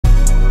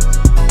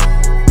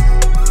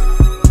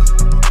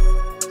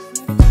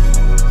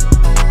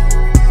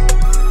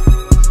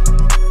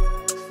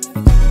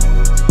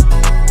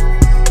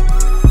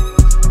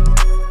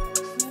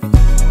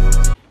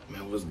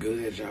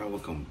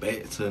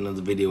to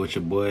another video with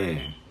your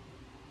boy.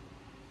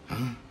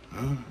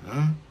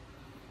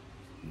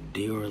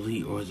 Dior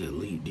Elite, or is it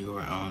Leek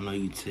Dior? I don't know,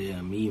 you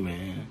tell me, man.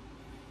 You know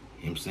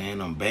what I'm saying?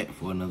 I'm back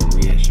for another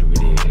reaction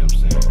video, you know what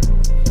I'm saying?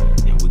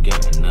 And we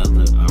got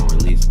another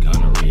unreleased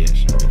Gunna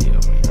reaction video,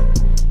 man.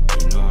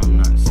 You know I'm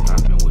not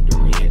stopping with the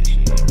reaction,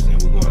 you know what I'm saying?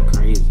 We're going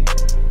crazy.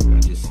 I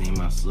just seen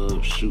my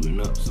subs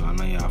shooting up, so I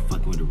know y'all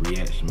fucking with the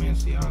reaction, man.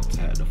 So y'all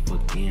tap the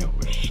fuck in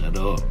or shut up.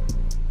 You know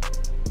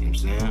what I'm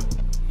saying?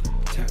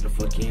 Tap the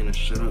fuck in and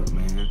shut up,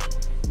 man.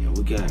 And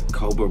we got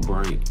Cobra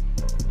Bite,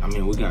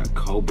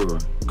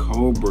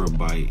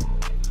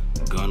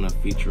 Gunna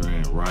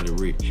featuring Roddy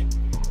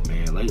Ricch.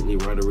 Man, lately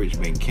Roddy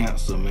Ricch been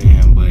canceled,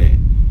 man,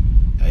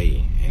 but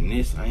hey, and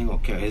this, I ain't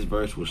gonna count, his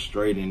verse was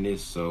straight in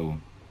this, so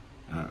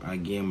I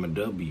give him a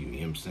W, you know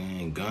what I'm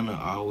saying? Gunna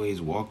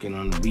always walking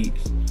on the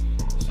beats,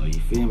 so you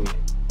feel me?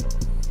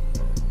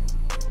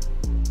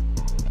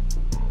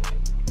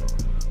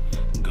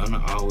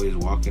 Gunna always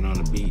walking on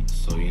the beats,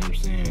 so you know what I'm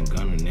saying?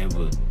 Gunna never,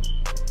 you know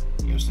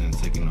what I'm saying,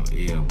 taking no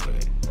L,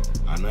 but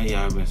I know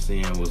y'all been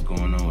seeing what's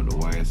going on with the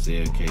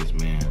YSL case,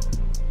 man.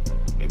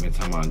 They been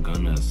talking about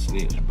Gunna a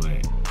snitch,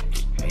 but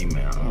hey,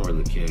 man, I don't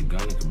really care.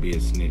 Gunna could be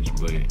a snitch,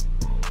 but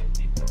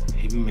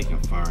he been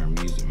making fire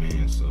music,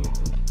 man, so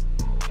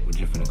we're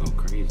just finna go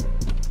crazy. You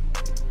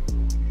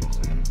know what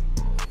I'm saying?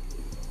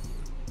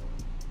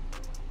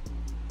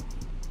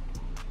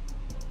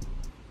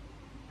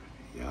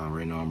 Y'all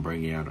already know I'm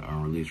bringing out the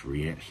unreleased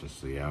reactions,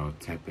 so y'all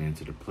tap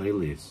into the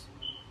playlist.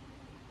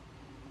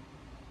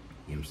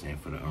 You know what I'm saying,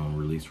 for the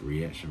unreleased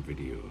reaction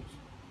videos.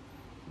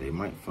 They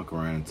might fuck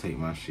around and take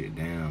my shit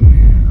down,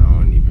 man. I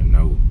don't even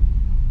know.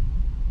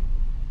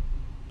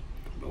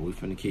 But we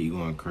finna keep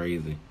going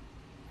crazy.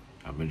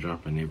 I've been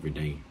dropping every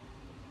day.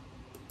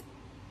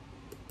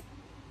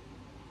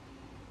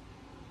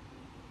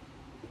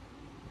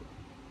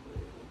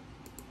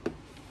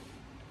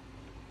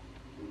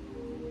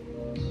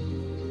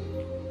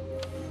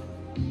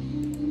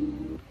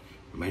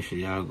 Make sure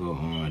y'all go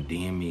on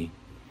DM me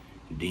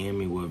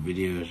what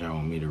videos y'all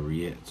want me to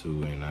react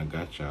to, and I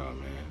got y'all,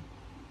 man.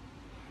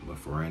 But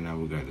for right now,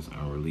 we got this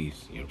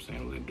unreleased, you know what I'm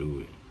saying? Let's do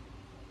it.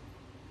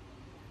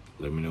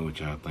 Let me know what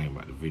y'all think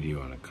about the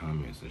video in the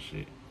comments and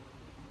shit.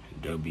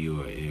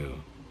 W or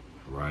L,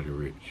 Roddy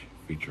Ricch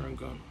featuring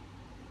Gunna.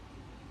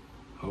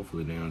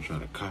 Hopefully they don't try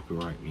to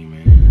copyright me,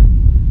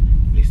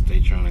 man. They stay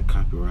trying to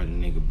copyright a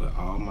nigga, but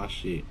all my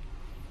shit, you know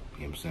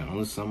what I'm saying?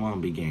 Only some of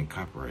them be getting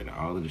copyrighted.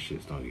 All of the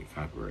shits don't get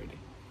copyrighted.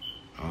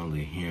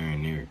 Only here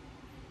and there.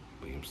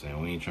 But you know what I'm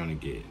saying? We ain't trying to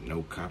get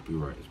no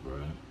copyrights, bro. You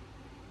know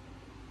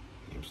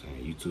what I'm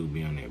saying? YouTube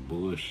be on that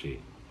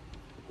bullshit.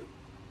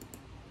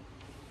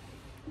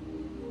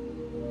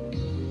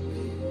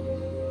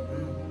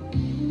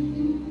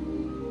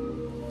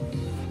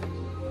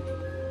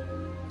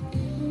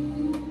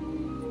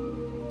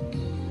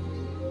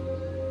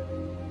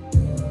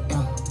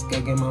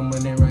 Gotta get my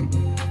money right.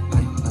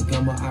 I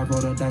gamble, I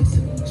roll the dice.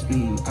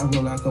 Speed, I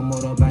roll like a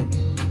motorbike.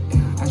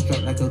 I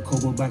strap like a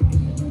Cobra bike.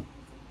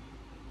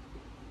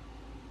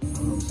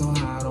 So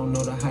high, I don't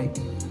know the height.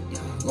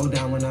 Go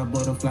down when I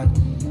butterfly.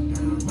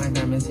 My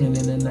diamonds hit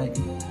in the night.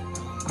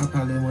 I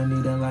probably won't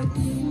need a light.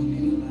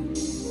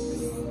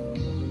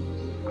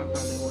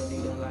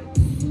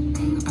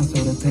 I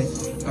saw the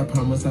text. I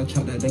promise I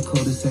tried that they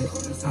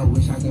cul-de-sac. I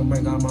wish I can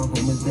bring out my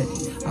homies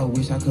back. I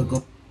wish I could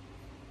go.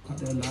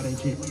 Caught a lot of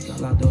shit. Got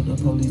locked up the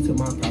police to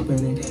my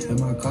property. And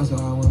my car, so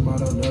I went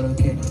bought another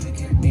cat.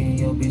 Me and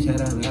your bitch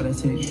had a lot of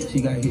sex.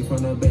 She got hit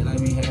from the back like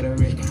we had a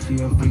wreck. She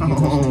a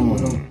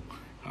freaking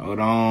Hold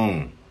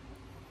on.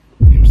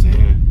 You know what I'm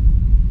saying?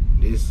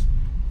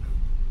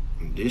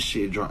 This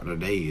shit dropped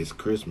today. It's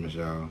Christmas,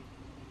 y'all. You know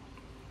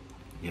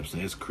what I'm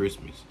saying? It's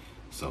Christmas.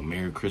 So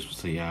Merry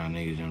Christmas to y'all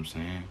niggas, you know what I'm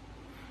saying?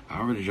 I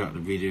already dropped the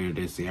video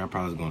today. See, I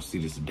probably gonna see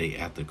this the day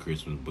after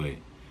Christmas, but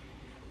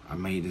I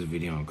made this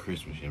video on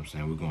Christmas, you know what I'm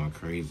saying? We're going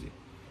crazy.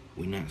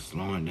 We not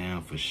slowing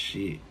down for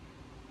shit.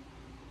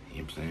 You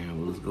know what I'm saying?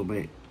 Well, let's go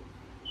back.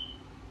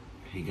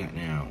 He got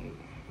down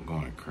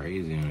going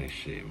crazy on this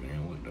shit,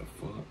 man. What the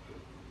fuck?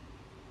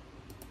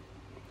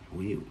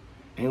 We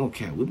ain't gonna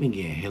cap. We've been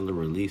getting hella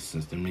released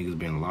since them niggas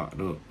been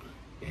locked up.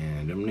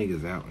 And them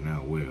niggas out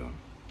now, well.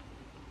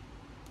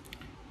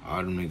 All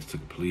them niggas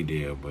took a plea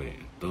deal, but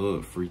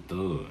Thug, free Thug.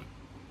 You know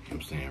what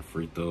I'm saying?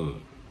 Free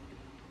Thug.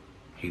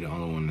 He the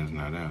only one that's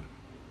not out.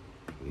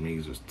 The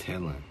niggas was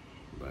telling.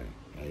 But,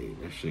 hey,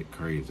 that shit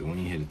crazy. We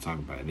ain't here to talk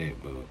about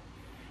that, but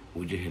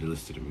we just here to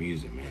listen to the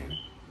music, man.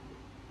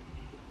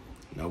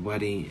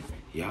 Nobody,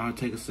 y'all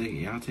take a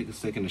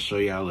second to show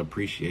y'all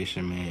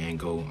appreciation, man, and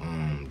go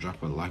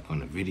drop a like on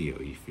the video,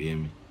 you feel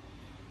me?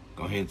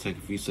 Go ahead and take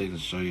a few seconds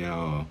to show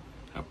y'all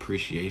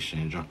appreciation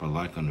and drop a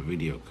like on the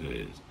video,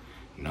 cause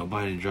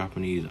nobody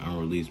dropping these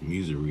unreleased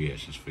music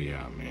reactions for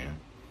y'all, man.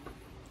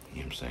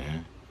 You know what I'm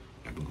saying?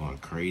 I've been going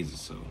crazy,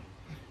 so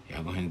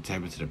y'all go ahead and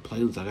tap into the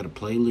playlist. I got a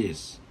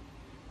playlist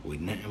with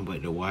nothing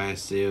but the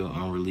YSL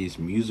unreleased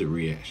music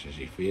reactions,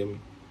 you feel me? You know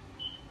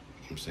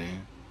what I'm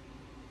saying?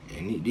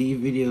 And these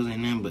videos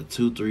ain't nothing but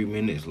 2-3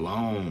 minutes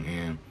long,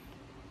 and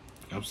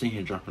I'm sitting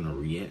here dropping a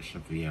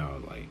reaction for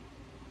y'all. Like,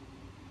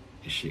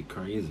 this shit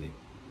crazy.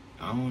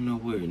 I don't know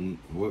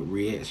what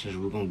reactions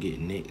we're gonna get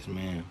next,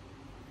 man.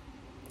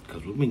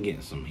 Cause we've been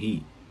getting some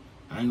heat.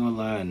 I ain't gonna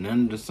lie,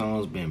 none of the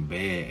songs been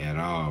bad at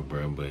all,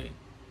 bro. But, you know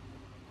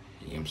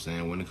what I'm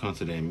saying? When it comes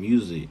to that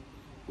music,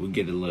 we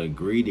get a little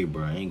greedy,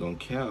 bro. I ain't gonna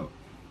count.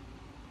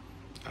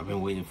 I've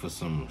been waiting for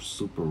some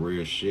super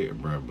rare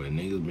shit, bro. But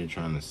niggas been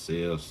trying to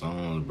sell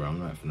songs, bro. I'm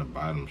not finna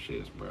buy them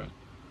shits, bro.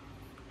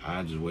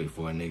 I just wait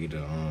for a nigga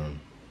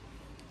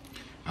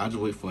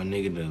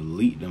to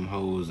leak them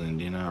hoes, and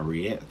then I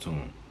react to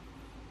them.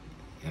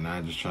 And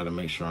I just try to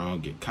make sure I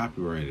don't get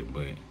copyrighted.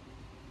 But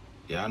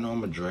yeah, I know I'm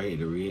gonna drag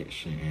the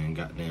reaction and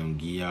goddamn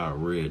give y'all a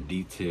real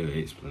detailed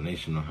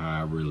explanation on how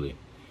I really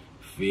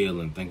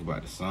feel and think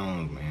about the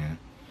songs, man.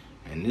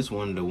 And this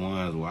one of the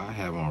ones where I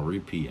have on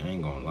repeat, I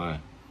ain't gonna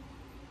lie.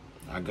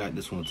 I got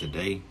this one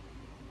today,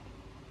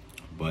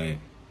 but, you know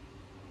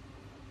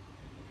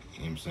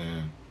what I'm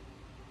saying?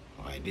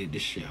 Like,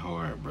 this shit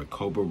hard, bro.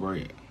 Cobra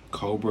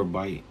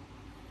Bite.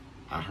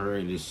 I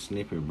heard this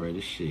snippet, bro.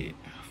 This shit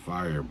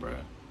fire, bro.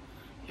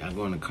 Y'all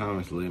go in the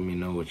comments, let me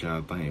know what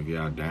y'all think. If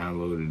y'all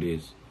downloaded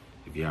this,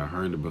 if y'all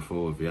heard it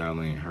before, if y'all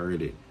ain't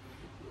heard it.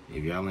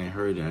 If y'all ain't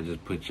heard it, I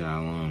just put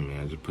y'all on,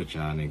 man. I just put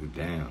y'all niggas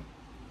down.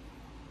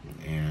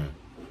 And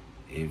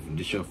if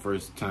this your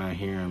first time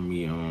hearing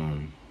me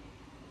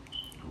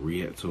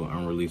react to an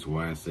unreleased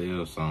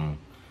YSL song,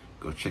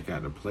 go check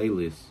out the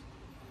playlist,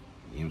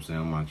 you know what I'm saying,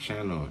 on my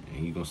channel,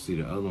 and you gonna see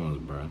the other ones,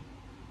 bro. You know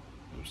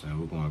what I'm saying?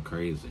 We're going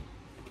crazy.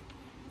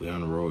 We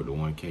on the road to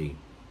 1K.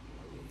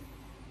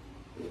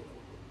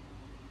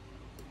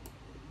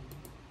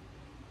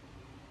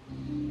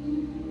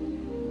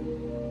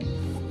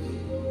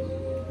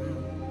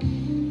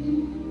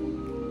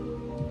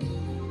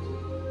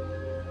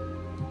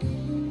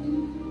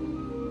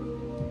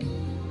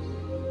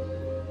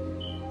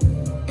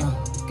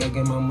 Gotta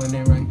get my money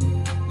right.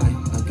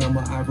 I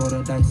gamble, I roll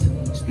the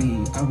dice.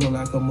 Speed, I roll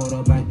like a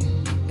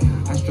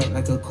motorbike. I strike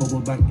like a Cobra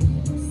bike.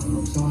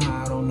 So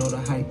high, I don't know the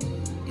height.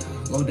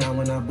 Go down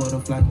when I board a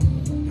flight.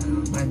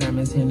 My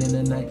diamonds hidden in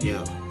the night.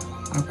 Yeah.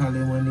 I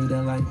probably won't need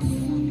a light.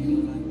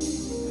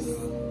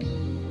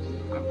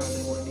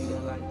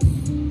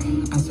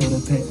 I sold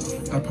a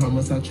pack. I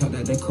promise I chop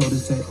that the code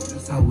is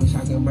set. I wish I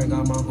could bring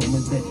out my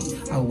homies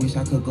back. I wish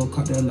I could go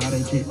caught that lot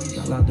of jet.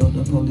 Got locked up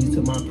the police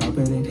to my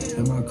property.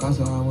 And my car,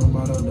 so I went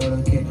bought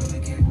another cat.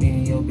 Me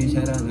and your bitch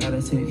had a lot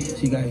of sex.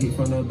 She got hit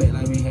from the back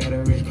like we had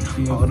a wreck.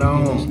 Hold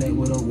on. Snake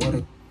with a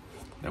water.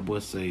 That boy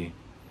say,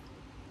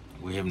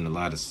 we're having a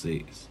lot of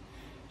sex.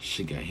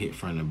 She got hit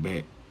from the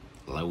back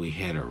like we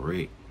had a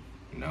wreck.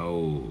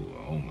 No.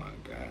 Oh my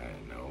God,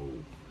 no.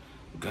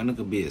 Gunna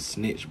could be a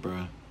snitch,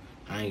 bro.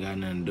 I ain't got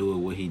nothing to do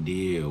with what he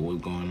did or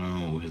what's going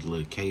on with his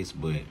little case,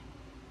 but, you know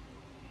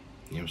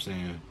what I'm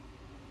saying?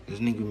 This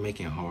nigga be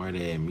making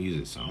hard-ass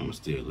music, so I'ma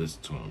still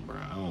listen to him, bro.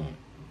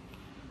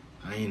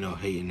 I ain't no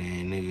hating ass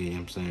nigga, you know what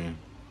I'm saying?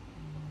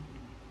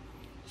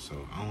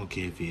 So, I don't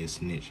care if he a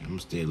snitch. I'ma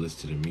still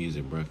listen to the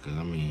music, bro, because,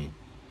 I mean,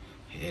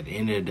 at the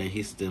end of the day,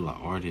 he's still an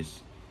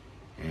artist,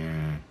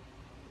 and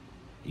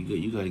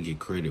you gotta get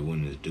credit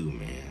when it's due,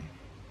 man.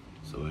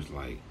 So, it's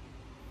like,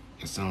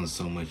 it's only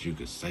so much you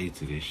could say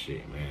to this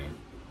shit, man.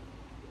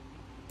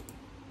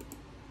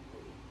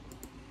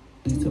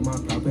 To my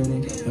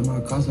property, and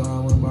my car, so I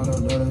went bought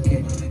another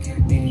cat.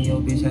 Me and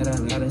your bitch had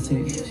a lot of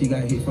sex. She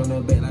got hit from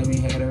the back like we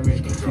had a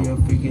wreck. She a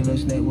freaky little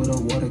snake with a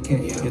water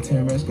cat. Your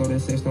 10 rest go to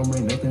sex, don't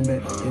bring nothing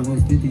back. It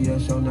was 50 a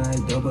show, now it's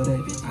double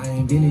that. I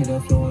ain't been in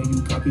the flow and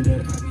you copy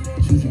that.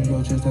 Shoot you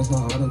your chest, that's a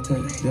heart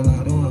attack. Then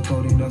I don't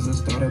coding, that's a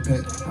starter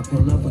pack. I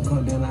pull up and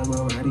come down like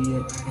where Roddy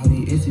at. All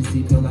the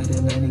SEC pill like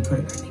the 90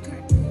 crack.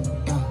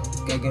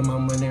 Gotta get my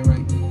money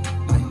right.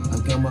 I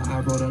gamble, I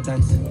roll the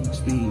dice.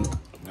 Speed.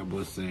 That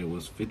boy said it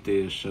was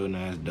 50 a show,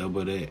 now it's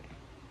double that. You know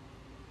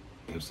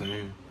what I'm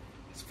saying?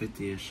 It's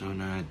 50 a show,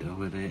 now it's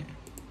double that.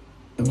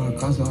 In my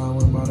car, so I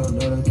went bought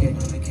another cat.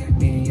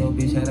 Me and your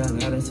bitch had a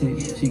lot of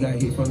sex. She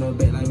got hit from the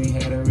back like we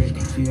had a wreck.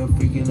 She a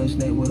freaky little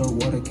snake with a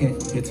water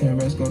cat. Your 10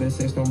 rest go to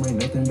sex, don't bring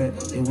nothing back.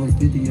 It was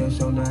 50 a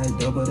show, now it's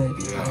double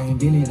that. I ain't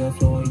been in the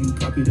flow and you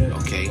copy that.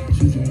 Okay.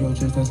 Shoot you your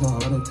chest, that's a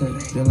heart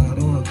attack. Then I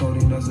don't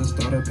coding, that's a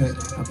starter pack.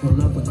 I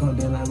pull up and come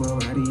down like where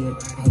Roddy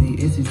at. All the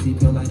SEC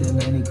pill like the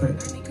 90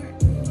 crack.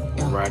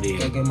 Roddy.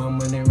 Gotta get my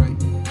money right.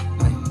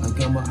 I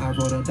gamble, I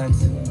roll the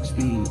dice.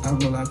 Speed, I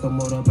roll like a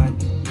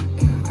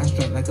motorbike. I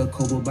strike like a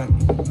Cobra bike.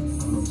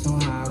 So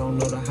high, I don't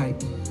know the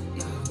height.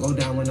 Go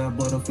down when I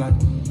board a flight.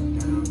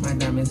 My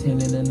diamonds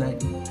hidden in the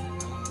night.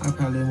 I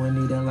probably won't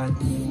need a light.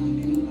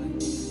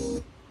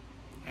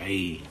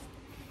 Hey,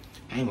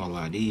 I ain't gonna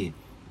lie, these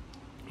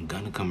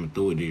Gunna coming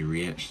through with these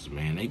reactions,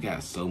 man. They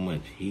got so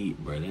much heat,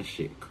 bro. That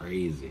shit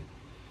crazy.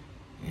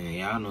 And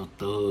y'all know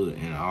Thug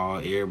and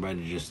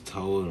everybody just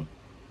told him.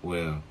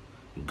 Well,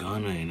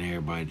 Gunna and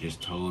everybody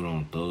just told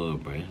on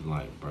Thug, bro. It's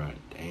like, bro,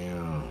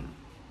 damn.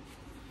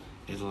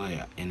 It's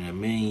like, in a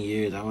million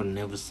years, I would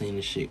never seen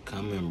this shit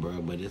coming,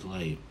 bro. But it's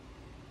like,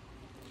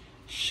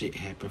 shit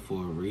happened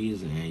for a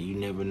reason, and you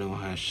never know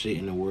how shit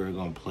in the world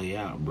gonna play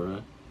out,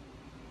 bro.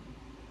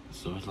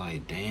 So it's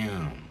like,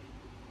 damn.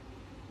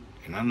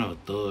 And I know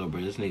Thug,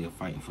 bro, this nigga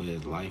fighting for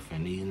his life,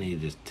 and these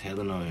niggas just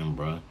telling on him,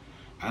 bro.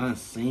 I done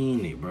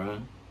seen it,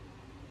 bro.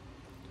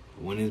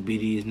 When it be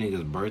these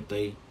niggas'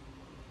 birthday,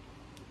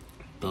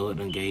 Thug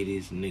done gave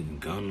this nigga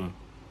Gunna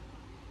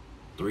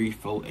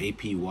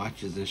 3-4 AP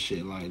watches and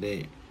shit like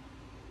that.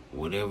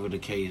 Whatever the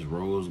case,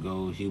 Rose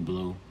Gold,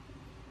 Hublot,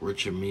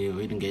 Richard Mille,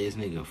 he done gave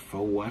this nigga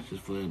 4 watches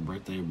for his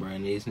birthday, bro.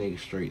 And these niggas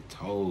straight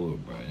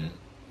told, bro.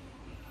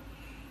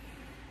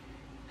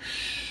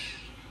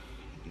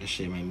 That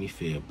shit made me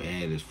feel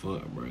bad as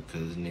fuck, bro.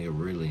 Cause this nigga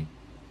really,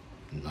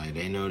 like,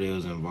 they know they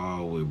was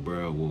involved with,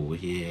 bro, with what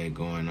he had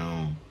going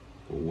on,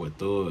 with what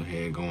Thug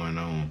had going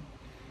on.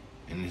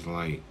 And it's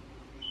like,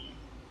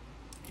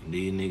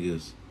 these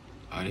niggas,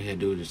 all they had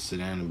to do was just sit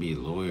down and be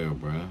loyal,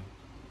 bro.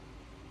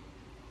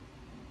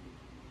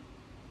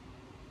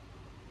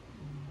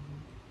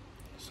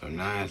 So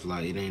now it's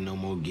like, it ain't no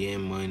more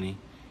getting money.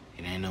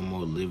 It ain't no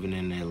more living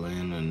in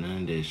Atlanta or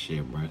none of that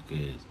shit, bro.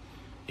 Cause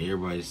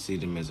everybody see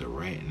them as a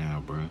rat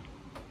now, bro.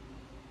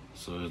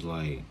 So it's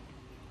like,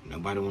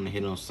 nobody want to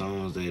hear those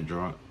songs that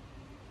drop.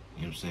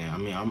 You know what I'm saying? I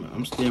mean,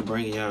 I'm still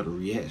bringing y'all the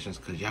reactions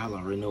because y'all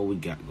already know what we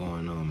got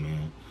going on,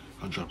 man.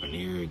 I'm dropping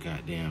every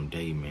goddamn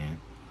day, man.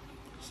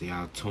 So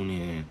y'all tune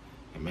in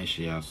and make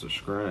sure y'all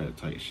subscribe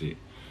type shit.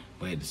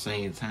 But at the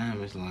same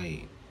time, it's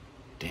like,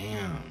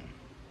 damn.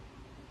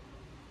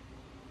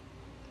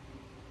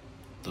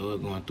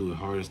 Thug going through the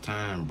hardest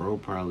time, bro,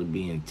 probably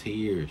be in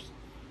tears.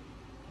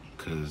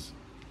 Cause,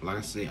 like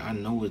I said, I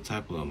know what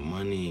type of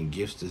money and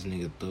gifts this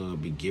nigga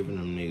Thug be giving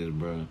them niggas,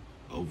 bro,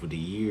 over the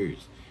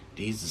years.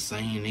 These the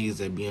same niggas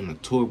that be on the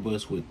tour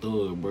bus with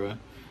Thug, bro,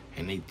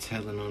 and they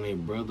telling on their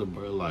brother,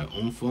 bro, like,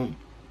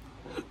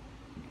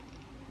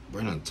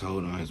 Bro done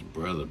told on his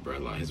brother, bro,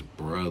 like his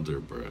brother,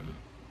 bro.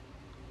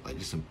 Like,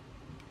 just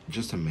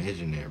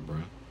imagine that, bro.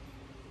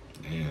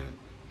 And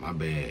my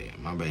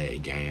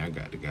bad, gang. I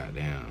got the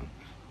goddamn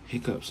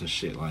hiccups and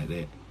shit like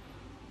that.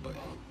 But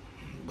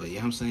yeah, you know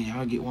what I'm saying,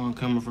 y'all get where I'm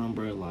coming from,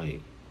 bro.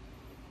 Like,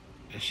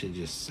 that shit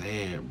just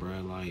sad, bro.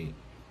 Like,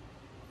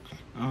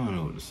 I don't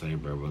know what to say,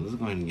 bro. But let's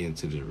go ahead and get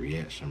into the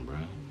reaction, bro.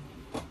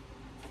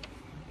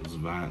 Let's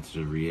vibe to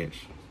the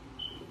reaction.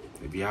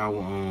 If y'all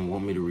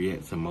want me to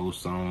react to more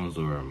songs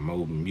or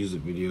more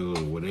music videos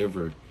or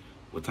whatever,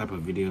 what type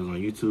of videos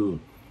on YouTube,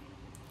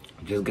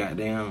 just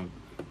goddamn,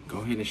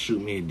 go ahead and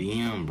shoot me a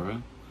DM,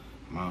 bro.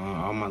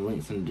 All my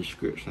links in the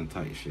description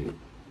type shit.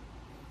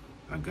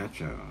 I got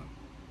y'all. You know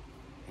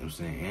what I'm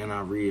saying? And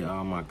I read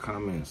all my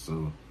comments,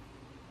 so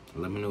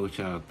let me know what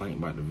y'all think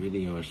about the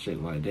video and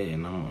shit like that.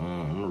 And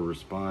I'm gonna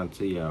respond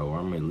to y'all, or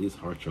I'm gonna at least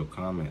heart your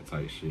comment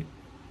type shit.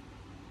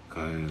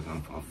 Cause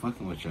I'm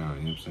fucking with y'all,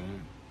 you know what I'm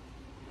saying?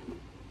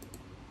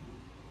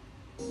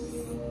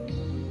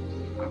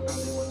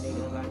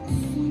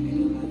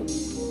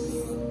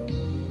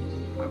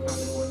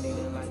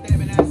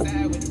 Stepping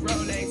outside with the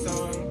Rolex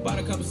on. Bought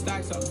a couple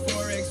stocks off the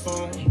Forex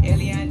phone.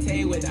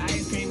 Eliante with the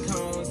ice cream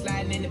cone.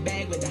 Sliding in the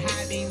bag with the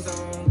high beams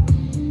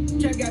on.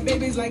 Trap got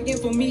babies like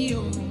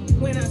Infomio.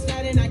 When I'm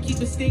sliding, I keep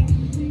a stick.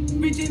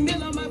 Rich and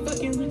Mill on my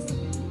fucking wrist.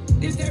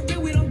 This that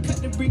real, we don't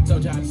cut the brick.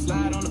 Told y'all to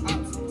slide on the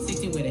ops.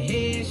 16 with a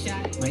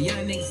headshot. My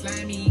young nigga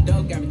slimy.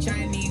 Dog got me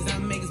Chinese.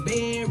 I'm make his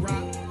bed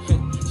rock.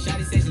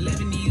 Shotty says she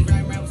 11's.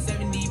 Right around with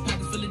 70.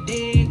 Pockets full of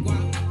dead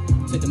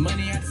guap. Took the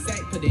money out the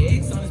sack. Put the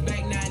X on his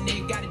back. Now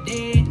nigga got it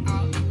dead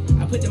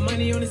off. I put the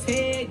money on his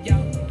head, yo.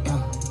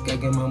 Gotta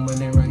get my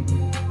money right.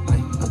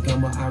 Like a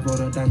gamble, I roll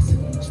the dice.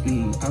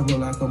 Speed, I roll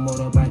like a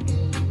motorbike.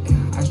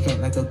 I strut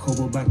like a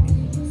Cobra bike.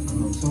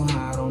 So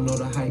high, I don't know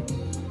the height.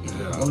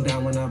 Go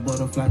down when I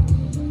butterfly.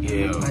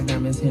 Yeah. My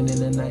diamonds hidden in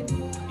the night.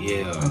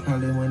 Yeah. I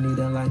probably won't need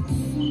a light.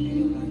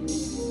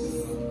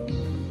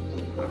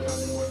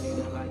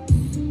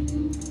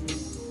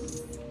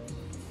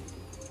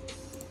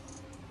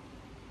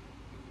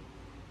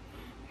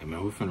 Hey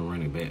man, we finna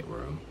run it back,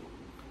 bro.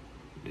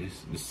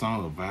 This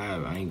song of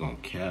vibe, I ain't gonna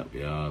cap,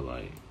 y'all.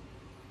 Like,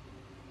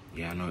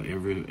 yeah, I know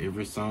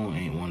every song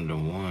ain't one of the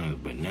ones,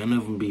 but none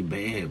of them be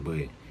bad.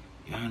 But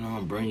y'all know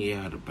I'm bringing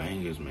y'all the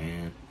bangers,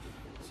 man.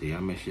 So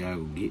y'all make sure y'all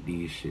go get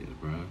these shits,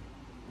 bro.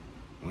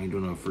 We ain't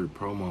doing no free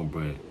promo,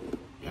 but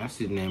y'all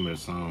see the name of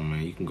the song,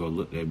 man. You can go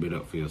look that bit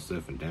up for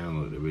yourself and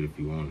download that bit if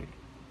you want it.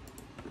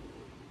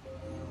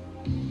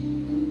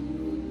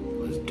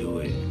 Let's do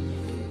it.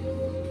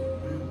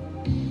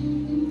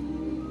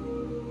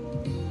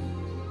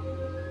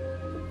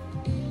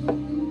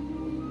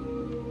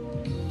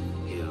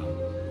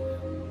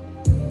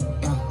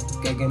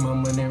 Gotta get my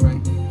money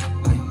right.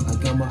 Like a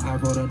gamble, I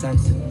roll the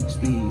dice.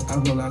 Speed, I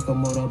roll like a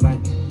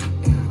motorbike.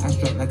 I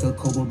strut like a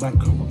Cobra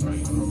bike.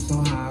 So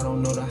high, I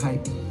don't know the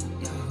height.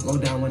 Go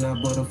down when I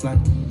butterfly.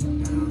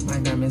 My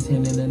diamonds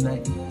hidden in the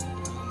night.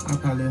 I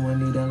probably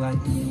won't need a light.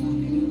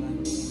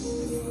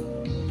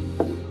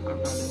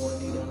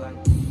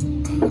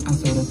 I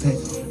sold a pack.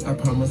 I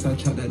promise I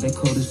chopped at the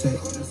cul-de-sac.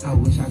 I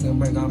wish I can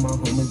bring out my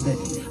homies back.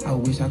 I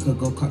wish I could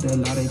go caught a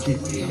lot of shit.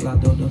 I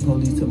locked up the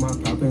police to my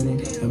property.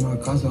 And my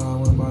car, so I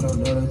went bought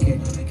another cat.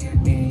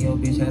 Me and your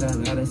bitch had a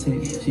lot of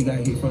sex. She got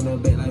hit from the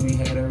back like we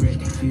had a wreck.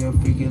 She a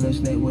freaky little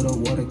snack with a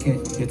water cat.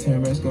 Your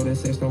 10 rest go to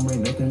sex, don't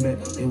bring nothing back.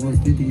 It was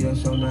 50 a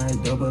show, now it's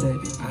double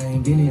that. I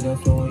invented the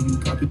flow and you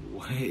copy.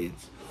 What?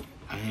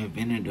 I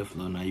invented the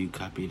flow, now you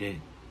copy that.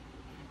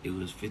 It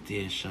was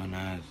 50 a show,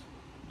 now it's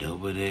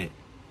double that. You know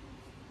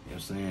what I'm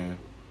saying?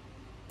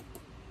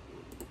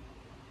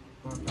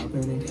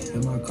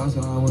 In my car,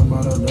 so I went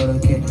bought another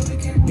cat.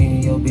 Me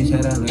and your bitch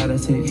had a lot of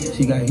sex.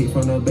 She got hit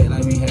from the back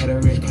like we had a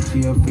wreck.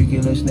 She a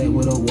freaky little snack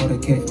with a water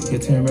cat. Your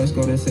 10 rest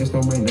go to sex,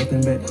 don't bring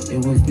nothing back.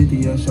 It was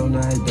 50 a show,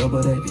 now it's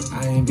double that.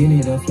 I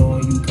invented the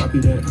flow and you copy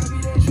that.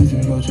 Shoot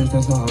you your chest,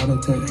 that's a heart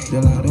attack.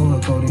 Gelato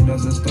and codeine,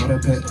 that's a starter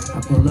pack.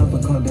 I pull up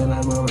and come down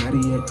like where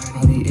Roddy at.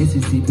 All the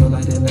SEC feel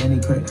like the 90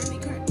 crack.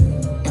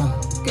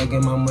 Gotta get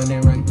my money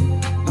right.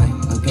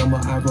 A gamble,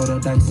 I roll the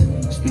dice.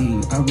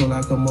 Speed, I roll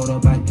like a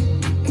motorbike.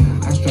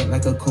 I strike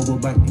like a Cobra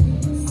bike.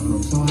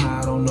 So high,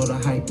 I don't know the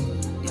height.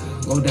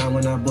 Go down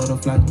when I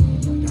butterfly.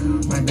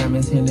 My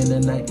diamonds hidden in the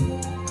night.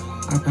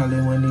 I probably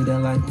wouldn't need a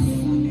light.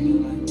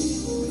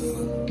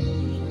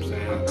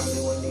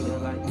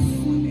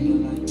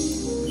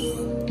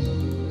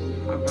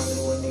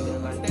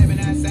 Stepping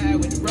outside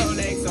with the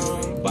Rolex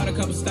on. Bought a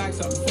couple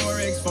stocks off the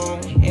Forex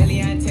phone.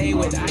 Eliante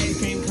with the ice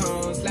cream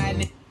cone.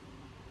 Sliding.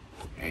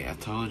 Hey, I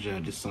told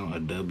y'all this song a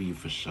W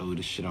for sure.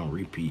 This shit on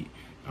repeat.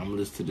 I'm gonna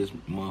listen to this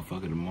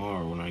motherfucker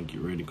tomorrow when I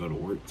get ready to go to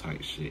work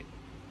type shit. You know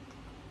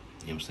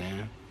what I'm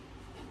saying?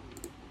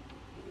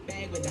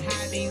 Bag with the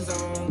high beams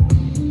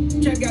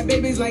on. Trap got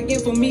babies like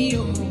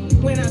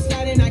Infomio. When I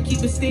slide in, I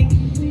keep a stick.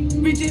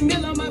 Rich and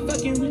mill on my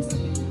fucking wrist.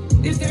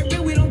 This that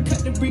real, we don't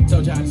cut the brick.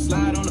 Told y'all to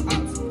slide on the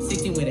ops.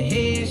 16 with a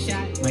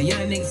headshot. My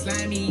young nigga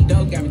slimy.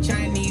 Dog got me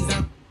Chinese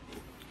on.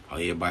 Oh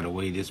yeah, by the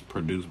way, this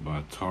produced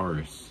by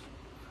Taurus.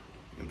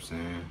 You know what I'm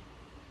saying?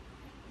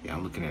 Yeah,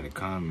 I'm looking at the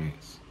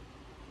comments.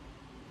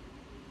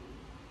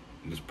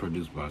 This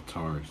produced by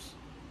Taurus.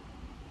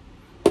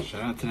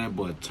 Shout out to that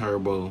boy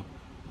Turbo,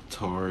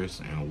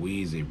 Taurus, and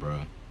Weezy,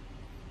 bro.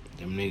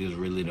 Them niggas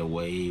really the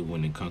wave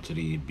when it comes to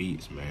these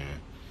beats, man.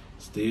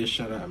 Still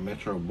shout out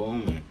Metro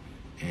Boomin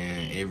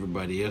and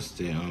everybody else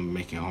that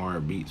making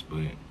hard beats, but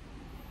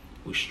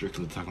we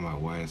strictly talking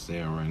about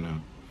YSL right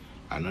now.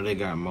 I know they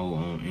got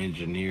more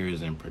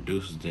engineers and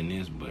producers than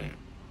this, but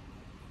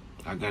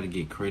I gotta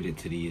give credit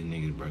to these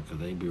niggas, bro, cause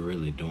they be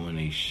really doing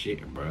their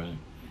shit, bro.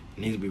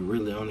 Niggas be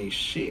really on their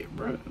shit,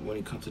 bro, when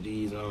it comes to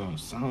these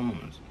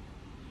songs.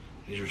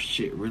 This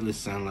shit really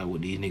sound like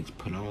what these niggas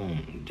put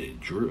on. That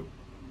drip.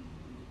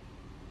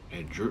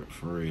 That drip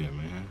for real,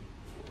 man.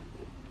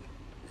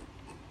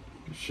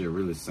 This shit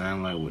really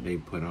sound like what they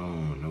put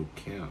on, no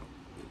cap.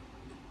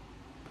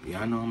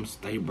 Y'all know I'm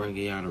stay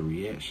bringing y'all the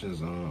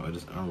reactions of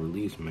this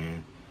Unreleased,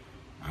 man.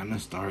 I done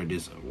started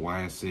this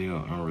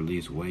YSL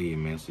Unreleased wave,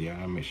 man, so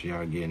y'all make sure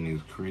y'all getting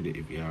this credit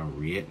if y'all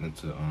reacting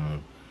to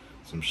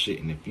some shit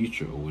in the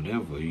future or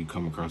whatever. You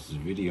come across this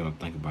video and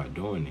think about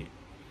doing it.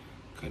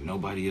 Cause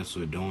nobody else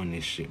was doing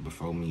this shit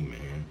before me,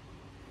 man.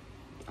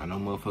 I know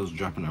motherfuckers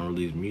dropping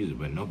unreleased music,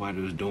 but nobody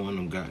was doing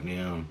them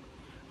goddamn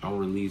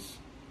unreleased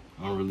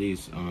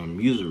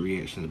music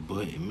reactions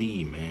but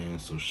me, man.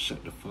 So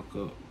shut the fuck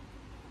up.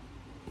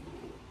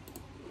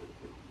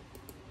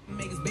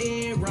 Make his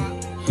bed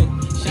rock.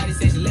 Shotty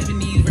says 11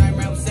 knees, right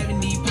around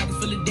 70, pockets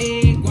full of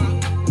dead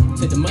guap.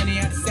 Took the money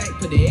out the sack,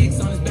 put the X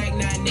on his back,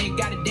 now nigga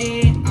got a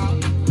dead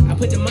off. I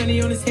put the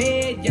money on his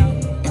head, yo.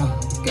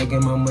 Gotta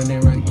get my money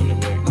right.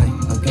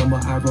 A gamble,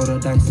 I roll the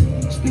dice.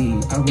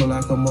 Speed, I roll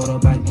like a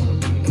motorbike.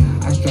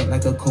 I strike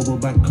like a Cobra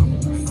bike.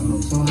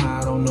 So high,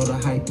 I don't know the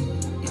height.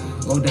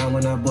 Go down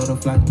when I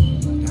butterfly.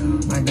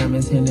 My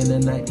diamonds hidden in the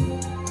night.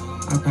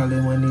 I probably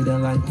wouldn't need a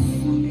light.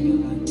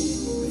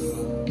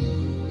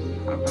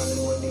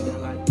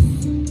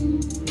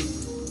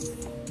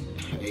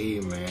 Hey,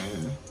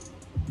 man.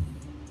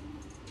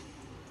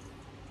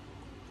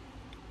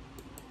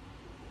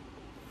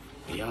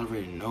 Y'all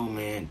already know,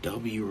 man.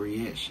 W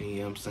reaction, you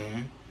know what I'm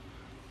saying?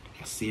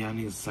 I see y'all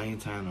niggas same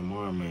time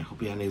tomorrow, man.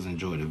 Hope y'all niggas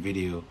enjoyed the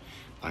video.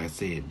 Like I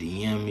said,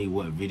 DM me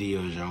what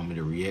videos y'all want me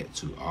to react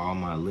to. All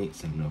my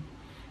links in the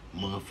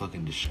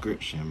motherfucking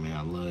description, man.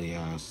 I love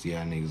y'all. See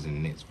y'all niggas in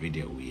the next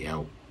video. We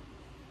out.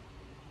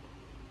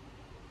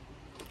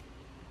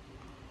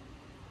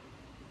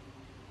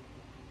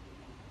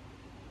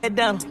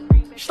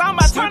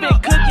 Somebody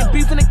cooking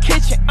beef in the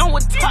kitchen. I'm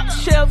with top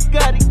chefs,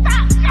 got it.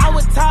 I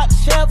with top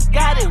chefs,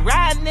 got it.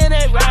 Riding in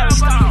that ride.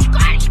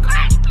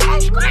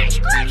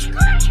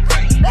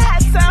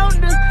 That sound